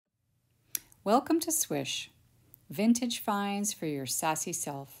Welcome to Swish, vintage finds for your sassy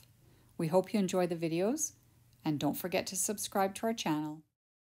self. We hope you enjoy the videos and don't forget to subscribe to our channel.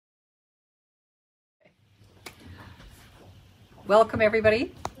 Welcome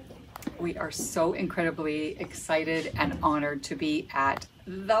everybody. We are so incredibly excited and honored to be at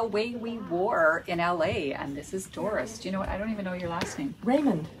The Way We Wore in LA. And this is Doris. Do you know what? I don't even know your last name.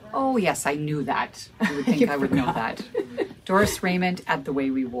 Raymond. Oh yes, I knew that. You would think I would know that. Doris Raymond at The Way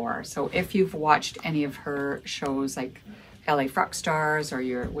We Wore. So if you've watched any of her shows like LA Frock Stars or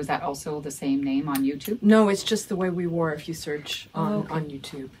was that also the same name on YouTube? No, it's just The Way We Wore if you search on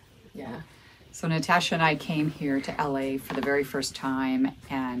YouTube. Yeah. So Natasha and I came here to LA for the very first time,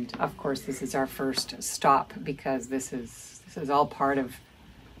 and of course this is our first stop because this is all part of,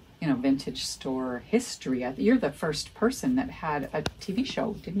 you know, vintage store history. You're the first person that had a TV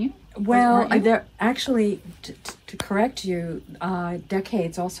show, didn't you? Well, there actually, to correct you,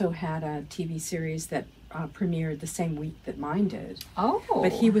 Decades also had a TV series that premiered the same week that mine did. Oh.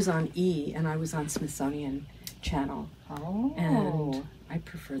 But he was on E and I was on Smithsonian Channel. Oh. And I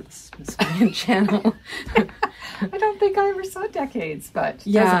prefer the Smithsonian Channel. I don't think I ever saw Decades, but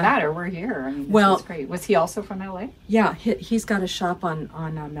yeah. Doesn't matter. We're here. I mean, this is great. Was he also from LA? Yeah, he's got a shop on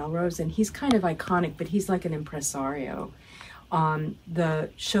Melrose, and he's kind of iconic, but he's like an impresario. The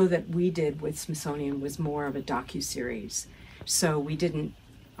show that we did with Smithsonian was more of a docuseries, so we didn't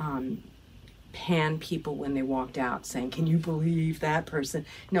pan people when they walked out saying, "Can you believe that person?"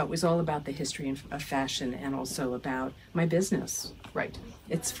 No, it was all about the history of fashion and also about my business. Right.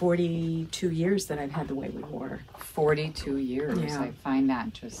 It's 42 years that I've had The Way We Wore. 42 years. Yeah. I find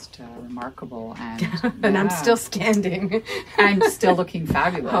that just remarkable. And and I'm still standing. I'm still looking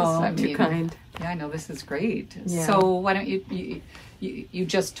fabulous. Oh, I mean, too kind. Yeah, I know, this is great. Yeah. So why don't you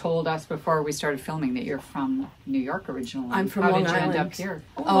just told us before we started filming that you're from New York originally. I'm from How Long did you Island. end up here?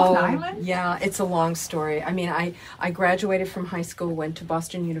 Oh, Long Island? Yeah, it's a long story. I mean, I graduated from high school, went to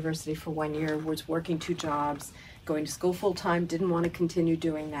Boston University for 1 year, was working 2 jobs, going to school full time, didn't want to continue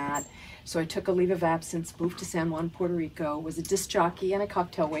doing that. So I took a leave of absence, moved to San Juan, Puerto Rico, was a disc jockey and a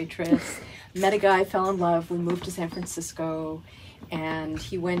cocktail waitress, met a guy, fell in love, we moved to San Francisco, and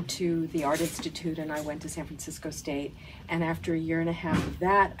he went to the Art Institute and I went to San Francisco State. And after a year and a half of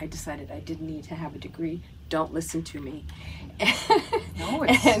that, I decided I didn't need to have a degree. Don't listen to me. No,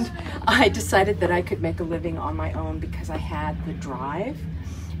 and I decided that I could make a living on my own because I had the drive,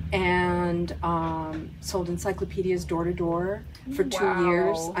 and sold encyclopedias door to door for 2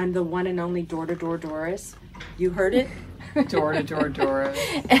 years. I'm the one and only door to door Doris. You heard it? Door to door Doris.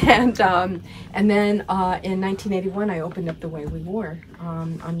 And then in 1981 I opened up The Way We Wore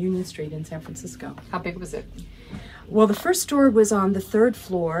on Union Street in San Francisco. How big was it? Well, the first store was on the 3rd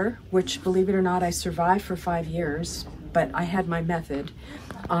floor, which, believe it or not, I survived for 5 years, but I had my method,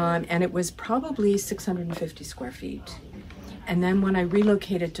 and it was probably 650 square feet. And then when I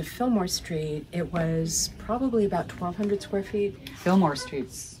relocated to Fillmore Street, it was probably about 1,200 square feet. Fillmore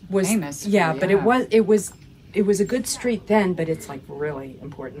Street's was famous. Yeah, but it was a good street then, but it's like really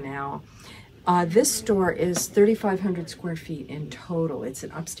important now. This store is 3,500 square feet in total. It's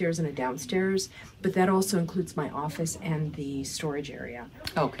an upstairs and a downstairs, but that also includes my office and the storage area.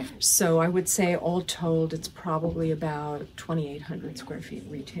 Okay. So I would say all told, it's probably about 2,800 square feet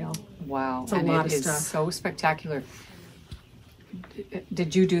retail. Wow. It's a lot of stuff. It is so spectacular.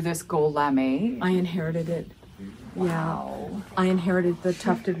 Did you do this gold lame? I inherited it. Wow. Yeah, I inherited the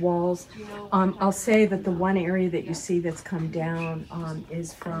tufted walls. I'll say that the one area that you see that's come down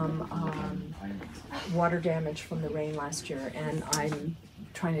is from water damage from the rain last year, and I'm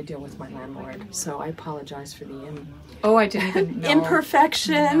trying to deal with my landlord, so I apologize for the I didn't even know.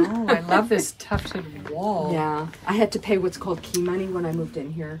 imperfection. No, I love this tufted wall. Yeah, I had to pay what's called key money when I moved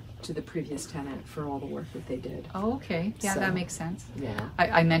in here to the previous tenant for all the work that they did. Oh, okay. Yeah, So, that makes sense. Yeah.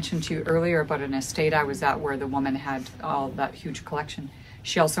 I mentioned to you earlier about an estate I was at where the woman had all that huge collection.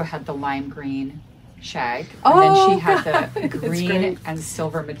 She also had the lime green shag. And then she had the green and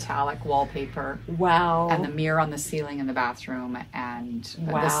silver metallic wallpaper. Wow. And the mirror on the ceiling in the bathroom and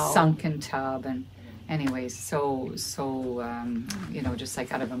the Wow. sunken tub. And anyways, so you know, just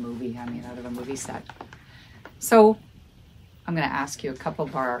like out of a movie. I mean, out of a movie set. So I'm going to ask you a couple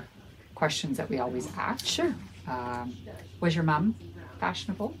of our questions that we always ask. Sure. Was your mom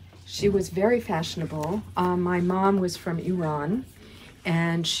fashionable? She was very fashionable. My mom was from Iran,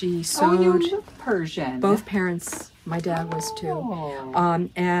 and she sewed. Oh, you look Persian. Both parents. My dad was too. Oh.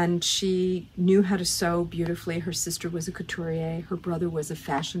 And she knew how to sew beautifully. Her sister was a couturier. Her brother was a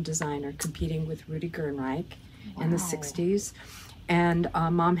fashion designer competing with Rudy Gernreich in the 60s. And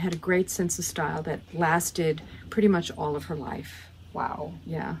Mom had a great sense of style that lasted pretty much all of her life. Wow.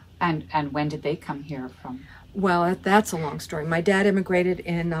 Yeah. And when did they come here from? Well, that's a long story. My dad immigrated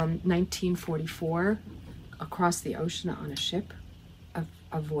in 1944 across the ocean on a ship,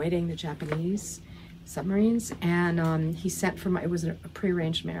 avoiding the Japanese submarines. And he sent for it was a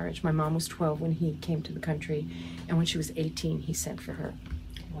prearranged marriage. My mom was 12 when he came to the country, and when she was 18, he sent for her.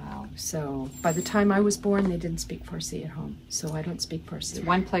 Wow. So by the time I was born, they didn't speak Farsi at home. So I don't speak Farsi. It's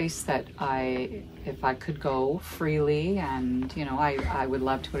one place that if I could go freely, and, you know, I would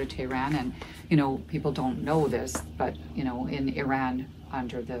love to go to Tehran. And, you know, people don't know this, but, you know, in Iran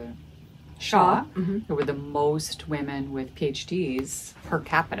under the Shah, there were the most women with PhDs per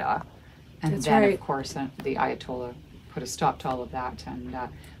capita. And That's then, right. of course, the Ayatollah put a stop to all of that. And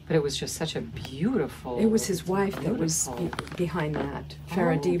but it was just such a beautiful. It was his wife that was behind that,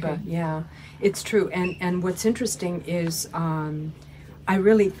 Faradiba. Okay. Yeah, it's true. And what's interesting is, I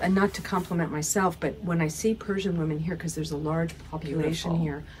really, and not to compliment myself, but when I see Persian women here, because there's a large population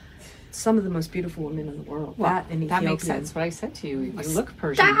here, some of the most beautiful women in the world. Well, that and that makes sense. What I said to you, you look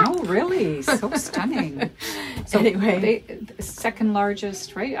Persian. No, really, so stunning. So Anyway. the second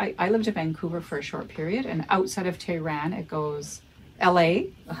largest, right? I lived in Vancouver for a short period, and outside of Tehran, it goes LA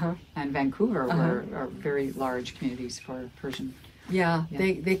and Vancouver are very large communities for Persian. Yeah,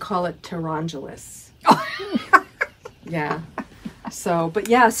 they call it Tehrangelis. Yeah. So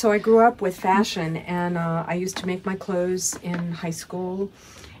I grew up with fashion, and I used to make my clothes in high school.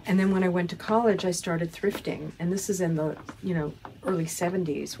 And then when I went to college, I started thrifting. And this is in the, you know, early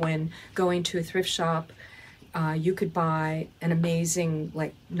 70s, when going to a thrift shop, you could buy an amazing,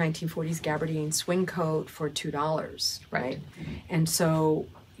 like, 1940s gabardine swing coat for $2, right? And so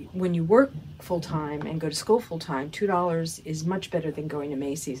when you work full-time and go to school full-time, $2 is much better than going to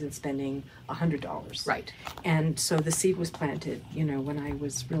Macy's and spending $100. Right. And so the seed was planted, you know, when I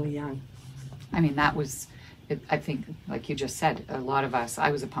was really young. I mean, that was, I think, like you just said, a lot of us,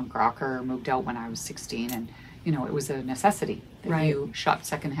 I was a punk rocker, moved out when I was 16, and, you know, it was a necessity that you shopped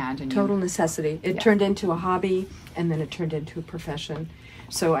secondhand. And total necessity. It turned into a hobby, and then it turned into a profession.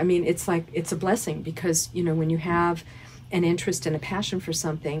 So, I mean, it's like, it's a blessing, because, you know, when you have an interest and a passion for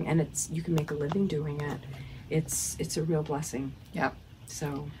something, and you can make a living doing it, it's a real blessing. Yeah.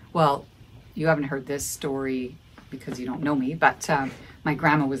 So, well, you haven't heard this story because you don't know me, but my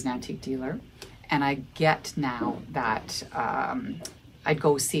grandma was an antique dealer, and I get now that I'd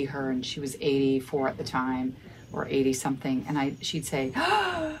go see her, and she was 84 at the time, or 80 something, and she'd say,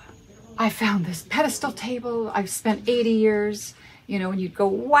 oh, I found this pedestal table, I've spent 80 years, you know, and you'd go,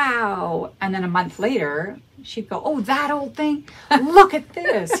 wow. And then a month later, she'd go, oh, that old thing, look at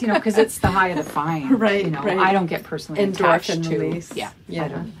this, you know, because it's the high of the fine. Right, you know, right. I don't get personally attached endorphin to. release. Yeah.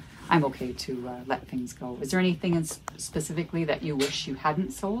 I'm okay to let things go. Is there anything specifically that you wish you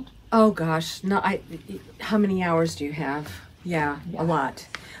hadn't sold? Oh gosh, no. How many hours do you have? Yeah, a lot.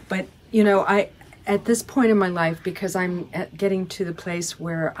 But you know, at this point in my life, because I'm getting to the place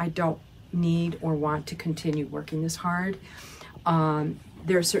where I don't need or want to continue working this hard.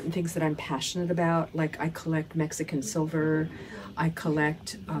 There are certain things that I'm passionate about, like I collect Mexican silver, I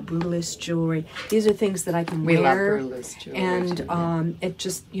collect brutalist jewelry. These are things that I can wear. We love brutalist jewelry. And it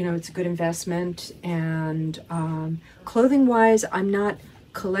just, you know, it's a good investment. And clothing-wise, I'm not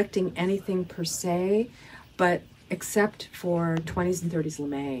collecting anything per se, but except for 20s and 30s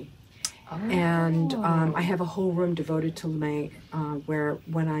lame. Oh. And I have a whole room devoted to lame, where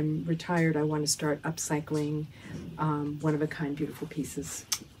when I'm retired, I want to start upcycling one-of-a-kind beautiful pieces.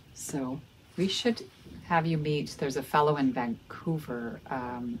 So we should have you meet. There's a fellow in Vancouver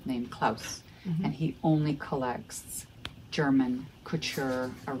named Klaus, and he only collects German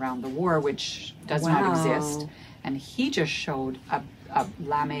couture around the war, which does not exist. And he just showed a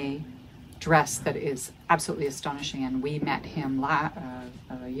lame dress that is absolutely astonishing, and we met him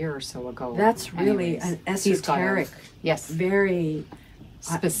a year or so ago. That's really an esoteric, very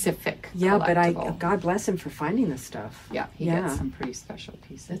specific. Yeah, but God bless him for finding this stuff. Yeah, he gets some pretty special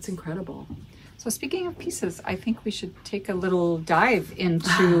pieces. That's incredible. So speaking of pieces, I think we should take a little dive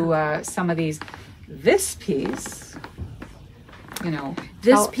into some of these. This piece, you know,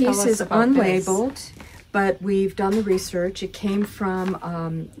 this piece is unlabeled. This. But we've done the research. It came from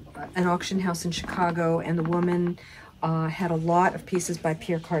an auction house in Chicago, and the woman had a lot of pieces by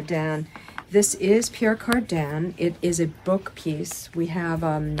Pierre Cardin. This is Pierre Cardin. It is a book piece. We have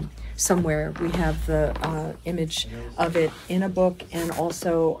somewhere, we have the image of it in a book and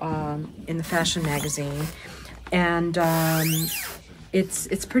also in the fashion magazine. And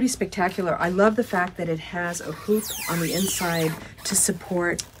it's pretty spectacular. I love the fact that it has a hoop on the inside to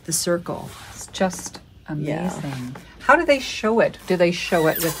support the circle. It's just amazing. How do they show it? Do they show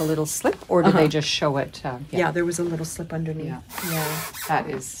it with a little slip, or do they just show it? Yeah, there was a little slip underneath. Yeah. That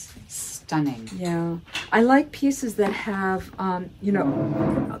is stunning. Yeah. I like pieces that have,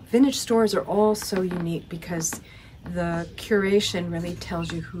 vintage stores are all so unique because the curation really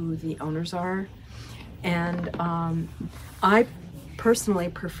tells you who the owners are. And I personally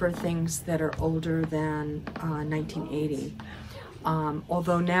prefer things that are older than 1980.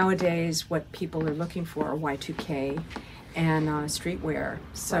 Although nowadays what people are looking for are Y2K and streetwear.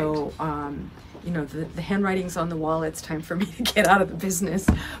 So, the handwriting's on the wall. It's time for me to get out of the business.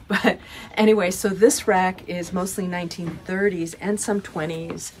 But anyway, so this rack is mostly 1930s and some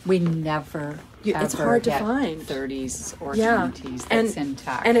 20s. We never It's hard to find 30s or 20s that's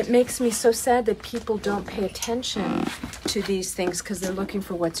intact. And it makes me so sad that people don't pay attention to these things because they're looking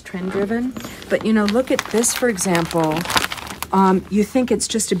for what's trend driven. But look at this, for example. You think it's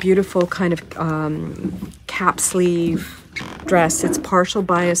just a beautiful kind of cap sleeve dress. It's partial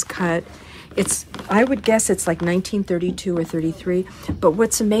bias cut. I would guess it's like 1932 or 33. But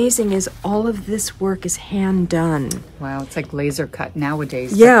what's amazing is all of this work is hand done. Wow, it's like laser cut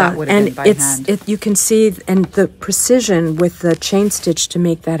nowadays. Yeah, but that would have been by hand. You can see and the precision with the chain stitch to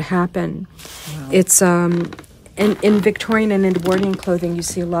make that happen. Wow. It's in Victorian and Edwardian clothing, you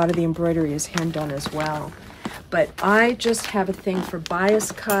see a lot of the embroidery is hand done as well. But I just have a thing for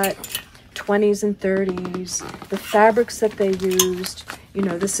bias cut, 20s and 30s, the fabrics that they used.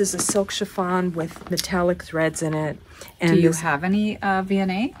 This is a silk chiffon with metallic threads in it. And do you have any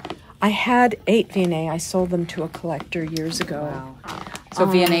V&A? I had 8 V&A. I sold them to a collector years ago. Wow. So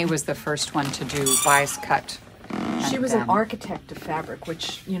V&A was the first one to do bias cut. She was an architect of fabric,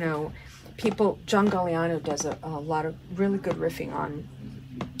 which, John Galliano does a lot of really good riffing on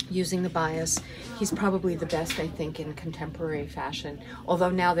using the bias. He's probably the best, I think, in contemporary fashion. Although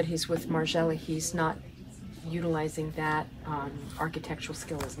now that he's with Margiela, he's not utilizing that architectural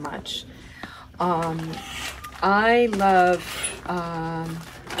skill as much. I love,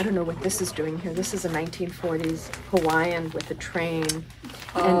 I don't know what this is doing here. This is a 1940s Hawaiian with a train.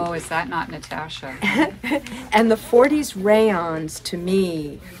 Oh, is that not Natasha? And the 40s rayons, to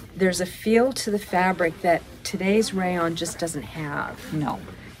me, there's a feel to the fabric that today's rayon just doesn't have. No.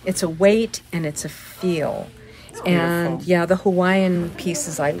 It's a weight and it's a feel. And yeah, the Hawaiian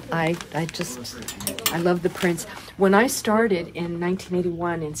pieces, I love the prints. When I started in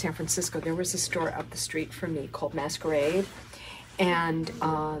 1981 in San Francisco, there was a store up the street from me called Masquerade. And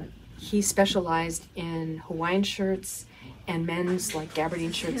he specialized in Hawaiian shirts and men's like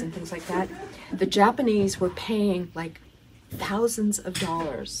gabardine shirts and things like that. The Japanese were paying like thousands of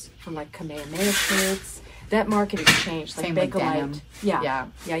dollars for like Kamehameha shirts. That market has changed, like Bakelite.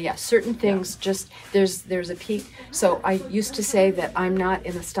 Yeah. Certain things just there's a peak. So I used to say that I'm not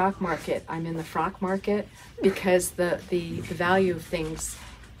in the stock market, I'm in the frock market, because the value of things,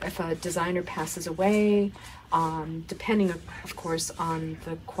 if a designer passes away, depending of course on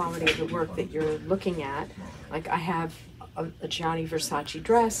the quality of the work that you're looking at. Like I have a Gianni Versace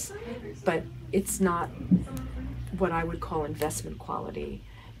dress, but it's not what I would call investment quality.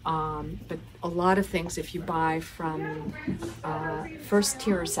 But a lot of things, if you buy from first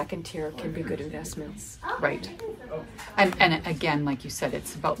tier or second tier, can be good investments. Right. And again, like you said,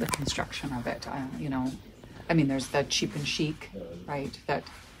 it's about the construction of it. There's the cheap and chic, right? That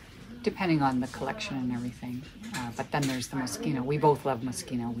depending on the collection and everything. But then there's the Moschino. We both love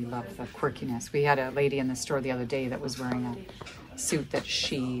Moschino. We love the quirkiness. We had a lady in the store the other day that was wearing a suit that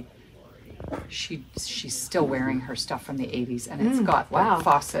she's still wearing her stuff from the 80s, and it's got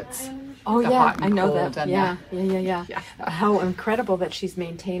faucets. Oh yeah, hot and I know cold that. And Yeah. How incredible that she's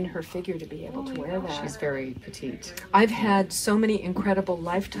maintained her figure to be able to wear that. She's very petite. I've had so many incredible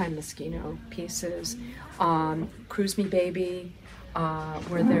Lifetime Moschino pieces. Cruise Me Baby,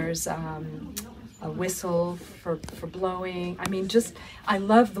 where there's a whistle for blowing. I mean, I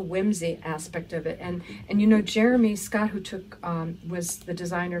love the whimsy aspect of it. And Jeremy Scott, who was the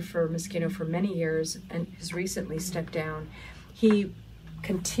designer for Moschino for many years and has recently stepped down, he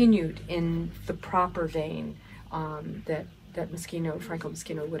continued in the proper vein that Franco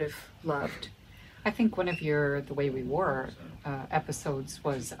Moschino would have loved. I think one of The Way We Wore episodes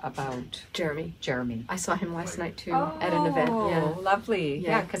was about Jeremy. I saw him last night too at an event. Yeah, lovely.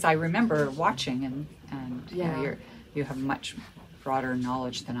 Yeah, because I remember watching and you have much broader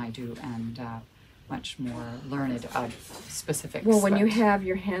knowledge than I do, and much more learned of specifics. Well, when you have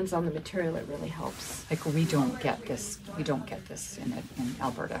your hands on the material, it really helps. Like we don't get this in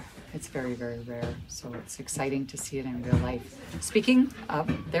Alberta. It's very, very rare. So it's exciting to see it in real life. Speaking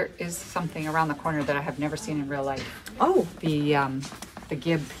of, there is something around the corner that I have never seen in real life. Oh, The the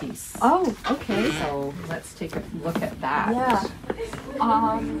Gibb piece. Oh, okay. So let's take a look at that.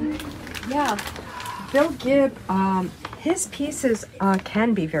 Yeah. Bill Gibb, his pieces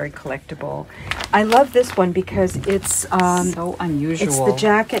can be very collectible. I love this one because it's So unusual. it's the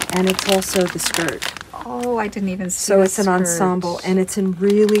jacket and it's also the skirt. Oh, I didn't even see So the it's an skirt. ensemble, and it's in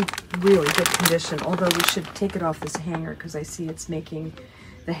really, really good condition. Although we should take it off this hanger because I see it's making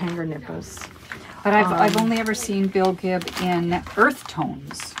the hanger nipples. But I've only ever seen Bill Gibb in earth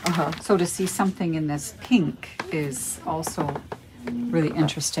tones. So to see something in this pink is also really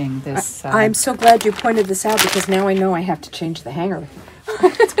interesting. This I'm so glad you pointed this out because now I know I have to change the hanger.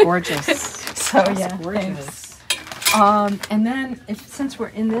 it's gorgeous. So It's gorgeous. And then, since we're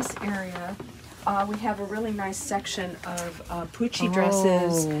in this area, we have a really nice section of Pucci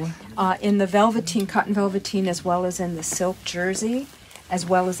dresses in the velveteen, cotton velveteen, as well as in the silk jersey, as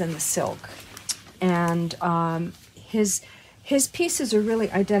well as in the silk. And his pieces are really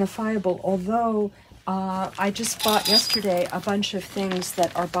identifiable, although I just bought yesterday a bunch of things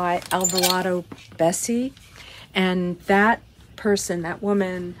that are by Alvarado Bessie, and that person, that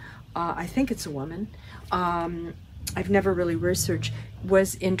woman, I think it's a woman, I've never really researched,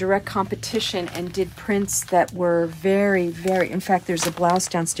 was in direct competition and did prints that were very, very, in fact, there's a blouse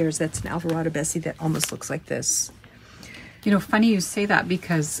downstairs that's an Alvarado Bessie that almost looks like this. You know, funny you say that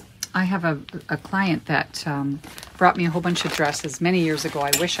because I have a client that brought me a whole bunch of dresses many years ago.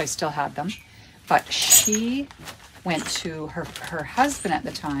 I wish I still had them. But she went to, her husband at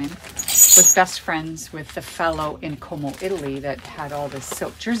the time was best friends with the fellow in Como, Italy that had all this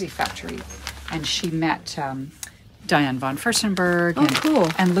silk jersey factory. And she met Diane von Furstenberg. Oh, cool.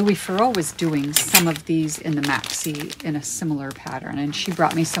 And Louis Farrow was doing some of these in the maxi in a similar pattern. And she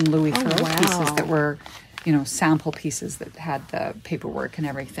brought me some Louis Farrow pieces that were, you know, sample pieces that had the paperwork and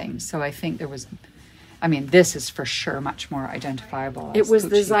everything. So I think there was, I mean, this is for sure much more identifiable. It was Pucci.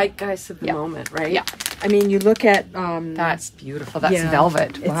 the zeitgeist of the moment, right? Yeah. I mean, you look at... That's beautiful. That's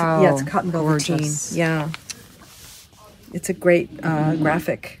velvet. Wow. Yeah, it's cotton velveteen. Gorgeous. Yeah. It's a great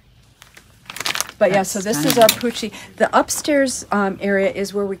graphic. But That's so this stunning. is our Pucci. The upstairs area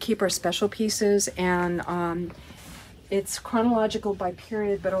is where we keep our special pieces, and it's chronological by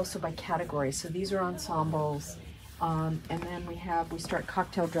period, but also by category. So these are ensembles. And then we start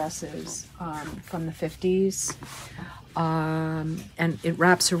cocktail dresses from the 50s. And it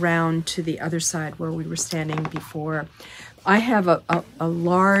wraps around to the other side where we were standing before. I have a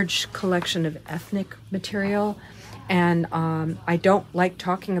large collection of ethnic material, and I don't like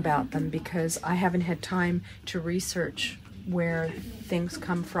talking about them because I haven't had time to research where things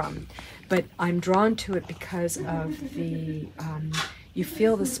come from. But I'm drawn to it because of the... you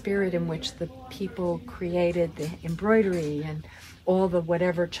feel the spirit in which the people created the embroidery and all the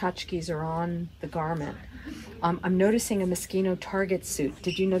whatever tchotchkes are on the garment. I'm noticing a Moschino Target suit.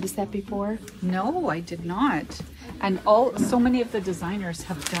 Did you notice that before? No, I did not. And so many of the designers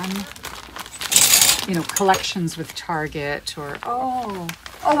have done, you know, collections with Target or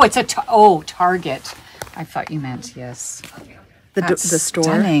Target. I thought you meant yes. The store.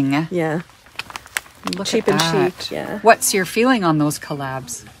 Stunning. Yeah. Look Cheap at and that. chic, yeah. What's your feeling on those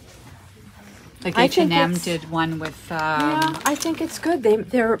collabs? Like I think H&M it's- did one with. Yeah, I think it's good.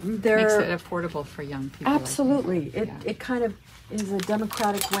 They're Makes it affordable for young people. absolutely. I think. It kind of is a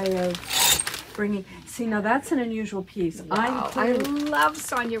democratic way of bringing. See, now that's an unusual piece. Wow. I love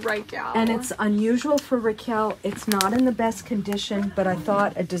Sonia Raquel. And it's unusual for Raquel. It's not in the best condition, but I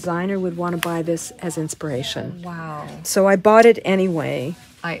thought a designer would want to buy this as inspiration. Wow. So I bought it anyway.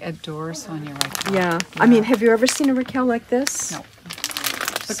 I adore Sonia Raquel. Yeah. I mean, have you ever seen a Raquel like this? No.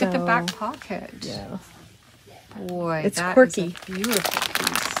 Look at the back pocket. Yeah. Boy, It's that quirky. is a beautiful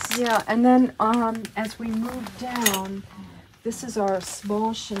piece. Yeah, and then as we move down, this is our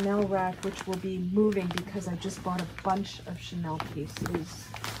small Chanel rack, which will be moving because I just bought a bunch of Chanel pieces.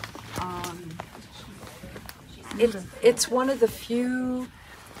 It's one of the few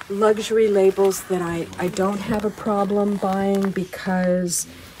luxury labels that I don't have a problem buying because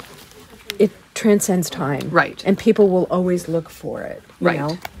it transcends time. Right. And people will always look for it. You Right.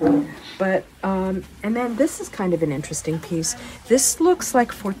 know? But, and then this is kind of an interesting piece. This looks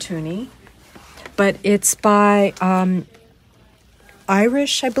like Fortuny, but it's by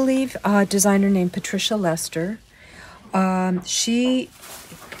Irish, I believe, designer named Patricia Lester. She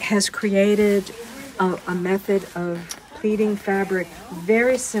has created a method of pleating fabric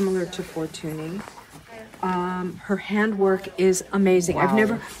very similar to Fortuny. Her handwork is amazing.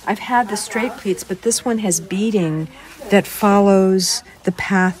 Wow. I've had the straight pleats, but this one has beading that follows the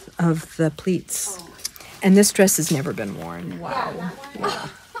path of the pleats. And this dress has never been worn. Wow.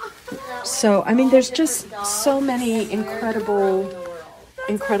 So, I mean, there's just so many incredible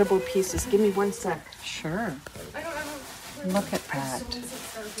incredible pieces. Give me one sec. Sure. Look at that.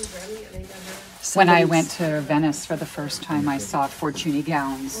 When I went to Venice for the first time, I saw Fortuny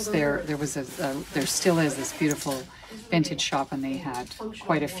gowns. There still is this beautiful vintage shop, and they had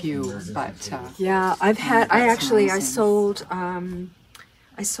quite a few. But yeah, I sold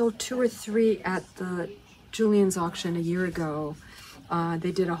 2 or 3 at the Julian's auction a year ago.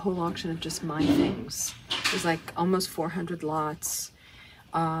 They did a whole auction of just my things. It was like almost 400 lots,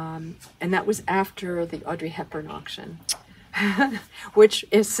 and that was after the Audrey Hepburn auction. Which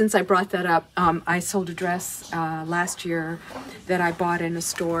is, since I brought that up, I sold a dress last year that I bought in a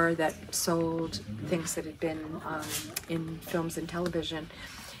store that sold things that had been in films and television,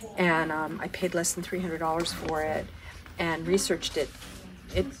 and I paid less than $300 for it, and researched it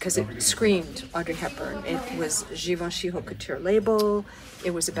because it screamed Audrey Hepburn. It was Givenchy Haute Couture label.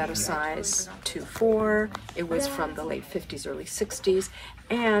 It was about a size 2-4. It was from the late 50s, early 60s,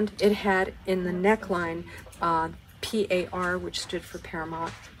 and it had in the neckline PAR, which stood for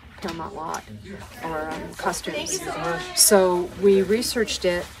Paramount Lot, or costumes. So we researched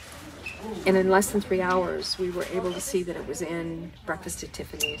it, and in less than 3 hours, we were able to see that it was in Breakfast at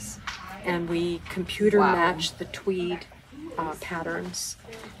Tiffany's, and we computer matched the tweed patterns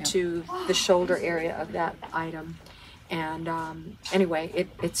to the shoulder area of that item. And anyway,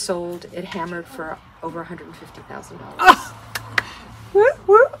 it sold. It hammered for over $150,000. Oh. Woo,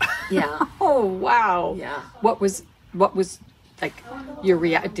 woo. Yeah. Oh wow. Yeah. What was like your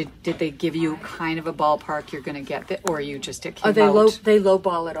did they give you kind of a ballpark you're going to get that, or you just it came out? They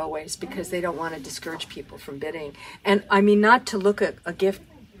lowball it always because they don't want to discourage people from bidding. And I mean, not to look at a gift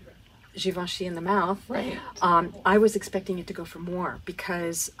Givenchy in the mouth. Right. I was expecting it to go for more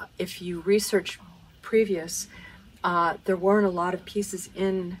because if you research previous, there weren't a lot of pieces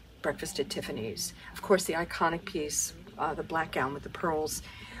in Breakfast at Tiffany's. Of course, the iconic piece, the black gown with the pearls,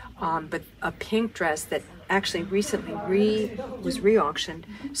 but a pink dress that actually recently was re-auctioned,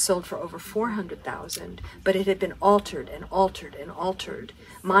 sold for over $400,000, but it had been altered and altered and altered.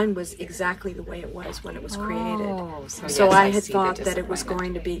 Mine was exactly the way it was when it was created. Oh, so yes, I had thought that it was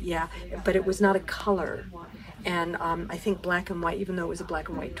going to be, but it was not a color. And I think black and white, even though it was a black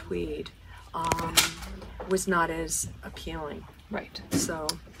and white tweed, was not as appealing. Right. So,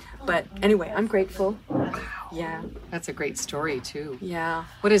 but anyway, I'm grateful. Yeah. That's a great story too. Yeah.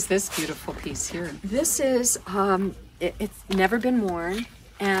 What is this beautiful piece here? This is it's never been worn,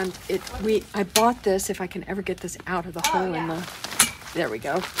 and I bought this, if I can ever get this out of the hole in the. There we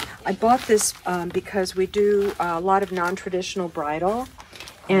go. I bought this because we do a lot of non-traditional bridal,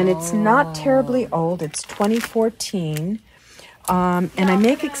 and it's not terribly old. It's 2014. And I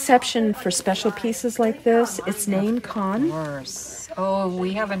make exception for special pieces like this. It's name con. Of course. Oh,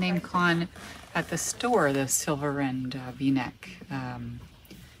 we have a name con at the store, the silver and V-neck.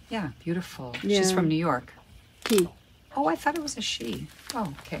 Yeah, beautiful. Yeah. She's from New York. He. Oh, I thought it was a she.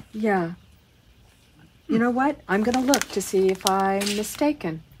 Oh, okay. Yeah. You know what? I'm going to look to see if I'm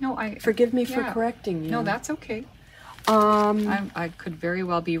mistaken. No, Forgive me for correcting you. No, that's okay. I could very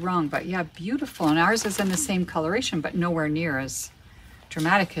well be wrong, but yeah, beautiful. And ours is in the same coloration, but nowhere near as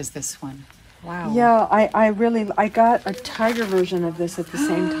dramatic as this one. Wow. Yeah, I got a tiger version of this at the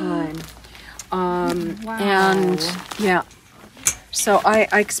same time. Wow. And yeah, so I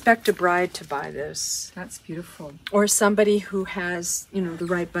expect a bride to buy this. That's beautiful. Or somebody who has, the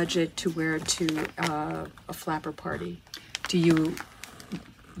right budget to wear to a flapper party. Do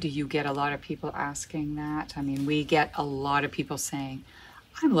you get a lot of people asking that? I mean, we get a lot of people saying,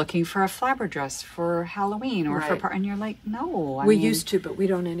 I'm looking for a flapper dress for Halloween or for and you're like, no. We used to, but we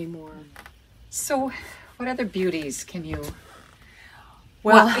don't anymore. So what other beauties can you...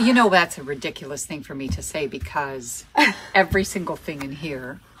 Well, that's a ridiculous thing for me to say because every single thing in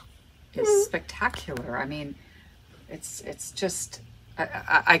here is spectacular. I mean, it's just...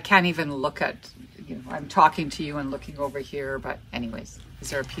 I can't even look at, I'm talking to you and looking over here, but anyways, is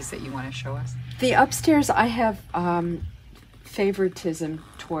there a piece that you want to show us? The upstairs I have favoritism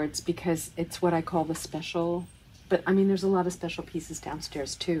towards because it's what I call the special, but I mean there's a lot of special pieces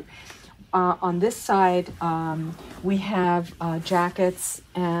downstairs too. On this side we have jackets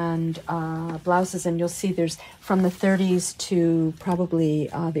and blouses, and you'll see there's from the 30s to probably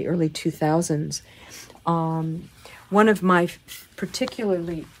the early 2000s. One of my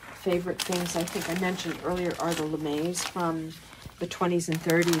particularly favorite things, I think I mentioned earlier, are the lamés from the 20s and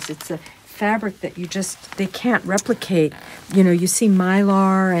 30s. It's a fabric that they can't replicate. You see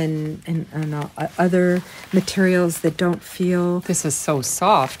mylar and other materials that don't feel. This is so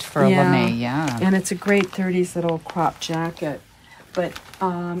soft for a lamé, yeah. And it's a great 30s little crop jacket. But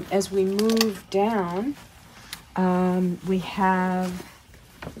as we move down, we have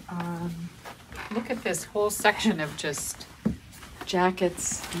Look at this whole section of just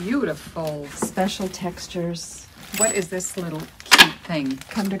jackets, beautiful. special textures. What is this little cute thing?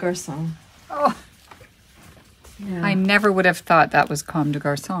 Comme de garçon. Oh, Yeah. I never would have thought that was Comme de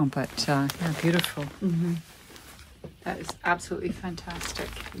Garçon, but yeah, beautiful. Mm-hmm. That is absolutely fantastic.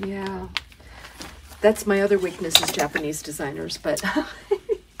 Yeah. That's my other weakness is Japanese designers, but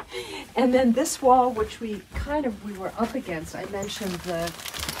and then this wall, which we were up against, I mentioned the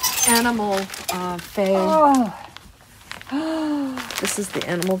animal fae. Oh. This is the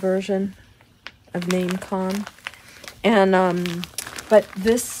animal version of NameCon. And but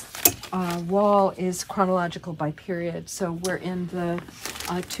this wall is chronological by period. So we're in the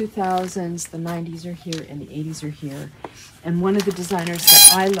 2000s, the 90s are here, and the 80s are here. And one of the designers that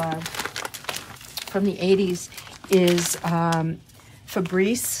I love from the 80s is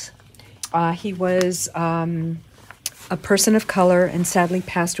Fabrice. He was a person of color and sadly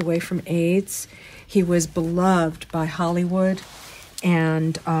passed away from AIDS. He was beloved by Hollywood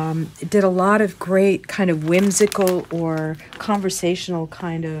and did a lot of great kind of whimsical or conversational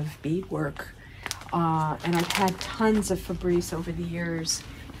kind of beadwork. And I've had tons of Fabrice over the years.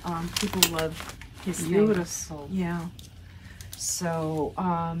 People love his Beautiful. things. Yeah. So,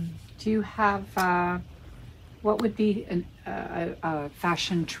 Do you have, what would be a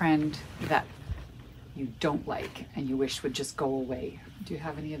fashion trend that you don't like and you wish would just go away? Do you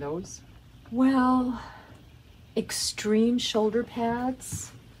have any of those? well, extreme shoulder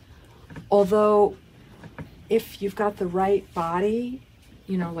pads. Although, if you've got the right body,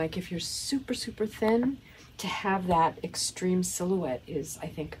 you know, like if you're super, super thin, to have that extreme silhouette is, I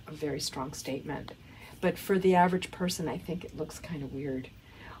think, a very strong statement. But for the average person, I think it looks kind of weird.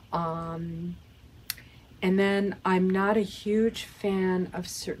 And then I'm not a huge fan of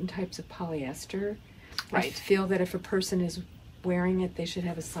certain types of polyester. I Right. feel that if a person is wearing it, they should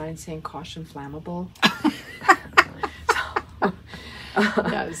have a sign saying caution flammable.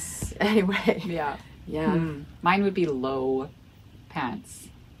 Yes. Anyway, Yeah. yeah. Mine would be low pants,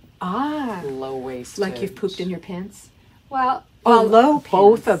 Ah, low waisted. like you've pooped in your pants? Well, low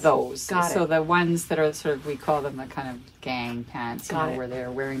both pants. of those. Got So it. the ones that are sort of, we call them the kind of gang pants, you Got know, it. where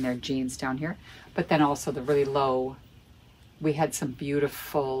they're wearing their jeans down here. But then also the really low. We had some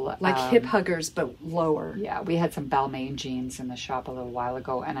beautiful, Like hip huggers, but lower. yeah, we had some Balmain jeans in the shop a little while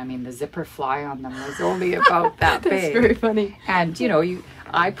ago, and I mean the zipper fly on them was only about that That's big. very funny. And you know,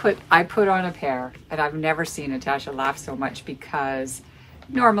 I put on a pair, and I've never seen Natasha laugh so much because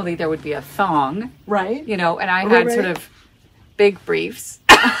normally there would be a thong, Right? you know, and I Right, had sort right. of big briefs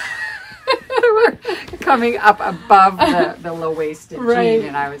that were coming up above the low waisted Right. jean,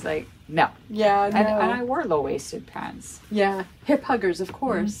 and I was like, no. Yeah, And I wore low waisted pants. yeah. Hip huggers, of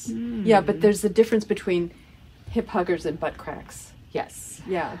course. Mhm. Yeah, but there's a difference between hip huggers and butt cracks. Yes.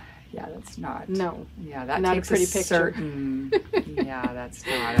 Yeah. Yeah, that's not. No. Yeah, that Not a takes pretty picture. certain. Yeah, that's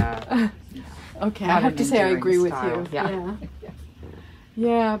not a. Okay, Not I have an to say I enduring agree with style. you. Yeah.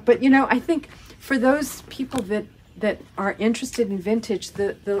 Yeah, but you know, I think for those people that are interested in vintage,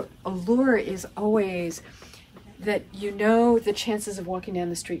 the allure is always that you know the chances of walking down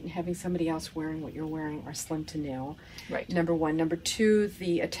the street and having somebody else wearing what you're wearing are slim to nil. Right. Number one. Number two,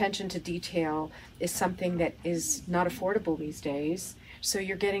 the attention to detail is something that is not affordable these days. So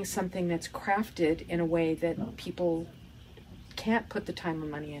you're getting something that's crafted in a way that people can't put the time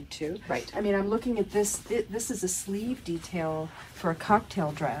and money into. Right. I mean, I'm looking at this. This is a sleeve detail for a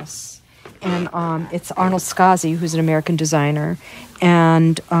cocktail dress. And it's Arnold Scazzi, who's an American designer.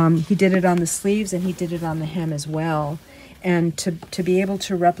 And he did it on the sleeves and he did it on the hem as well. And to be able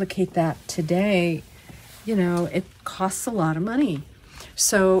to replicate that today, you know, it costs a lot of money.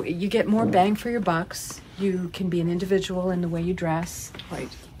 So you get more bang for your bucks. You can be an individual in the way you dress. Right.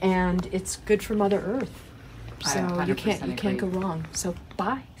 And it's good for Mother Earth. I So you 100% can't go agree. wrong. So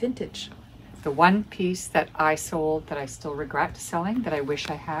buy vintage. The one piece that I sold that I still regret selling that I wish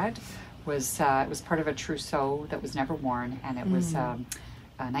I had was it was part of a trousseau that was never worn, and it was a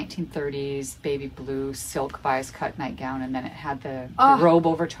 1930s baby blue silk bias cut nightgown, and then it had the robe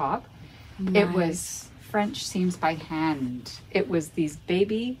over top. It was French seams by hand. It was these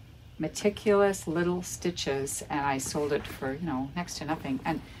baby meticulous little stitches, and I sold it for, you know, next to nothing.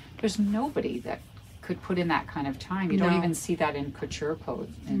 And there's nobody that could put in that kind of time. You don't No. even see that in couture clothes,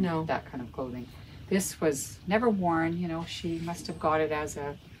 in No. that kind of clothing. This was never worn, you know, she must have got it as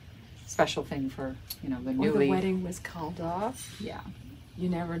a special thing for, you know, the Or newly. the wedding was called off. Yeah, You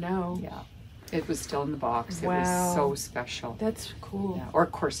never know. yeah. It was still in the box. It Wow. was so special. That's cool. Yeah, or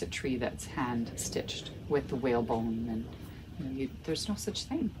corsetry that's hand stitched with the whalebone, and you know, there's no such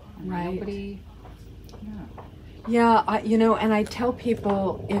thing. I mean, Right. Nobody. Yeah. Yeah, and I tell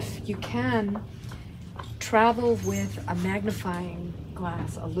people, if you can, travel with a magnifying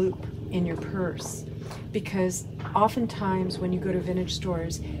glass, a loupe, in your purse, because oftentimes when you go to vintage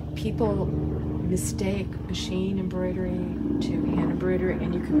stores, people mistake machine embroidery to hand embroidery,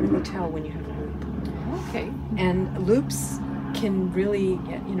 and you can really tell when you have a loupe. Okay. And loupes can really,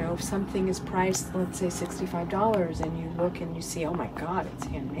 if something is priced, let's say $65, and you look and you see, oh my God, it's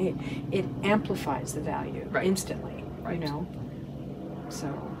handmade, it amplifies the value instantly, Right. So,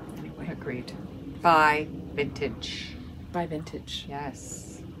 anyway. Agreed. Buy vintage. Buy vintage.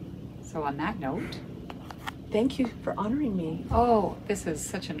 Yes. So on that note, Thank you for honoring me. oh, this is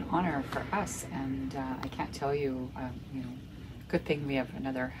such an honor for us, and I can't tell you, good thing we have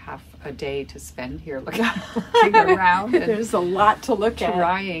another half a day to spend here looking around and There's a lot to look at.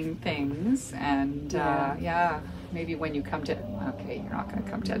 trying things, and Yeah. maybe when you come to, okay, you're not going to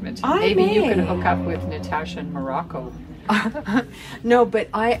come to Edmonton. I Maybe you may. can hook up with Natasha in Morocco. No, but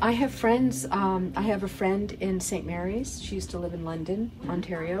I have friends. I have a friend in St. Mary's. She used to live in London,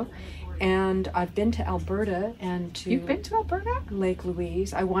 Ontario. And I've been to Alberta and to You've been to Alberta? Lake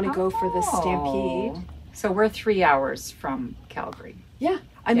Louise. I want to go for the Stampede. So we're 3 hours from Calgary. Yeah.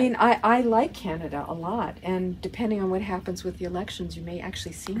 I mean, I like Canada a lot. And depending on what happens with the elections, you may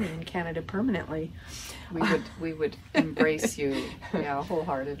actually see me in Canada permanently. We would embrace you,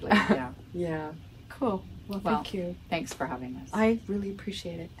 wholeheartedly. Yeah. Yeah. Cool. Well, thank you. Thanks for having us. I really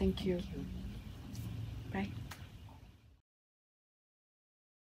appreciate it. Thank you. Thank you. Bye.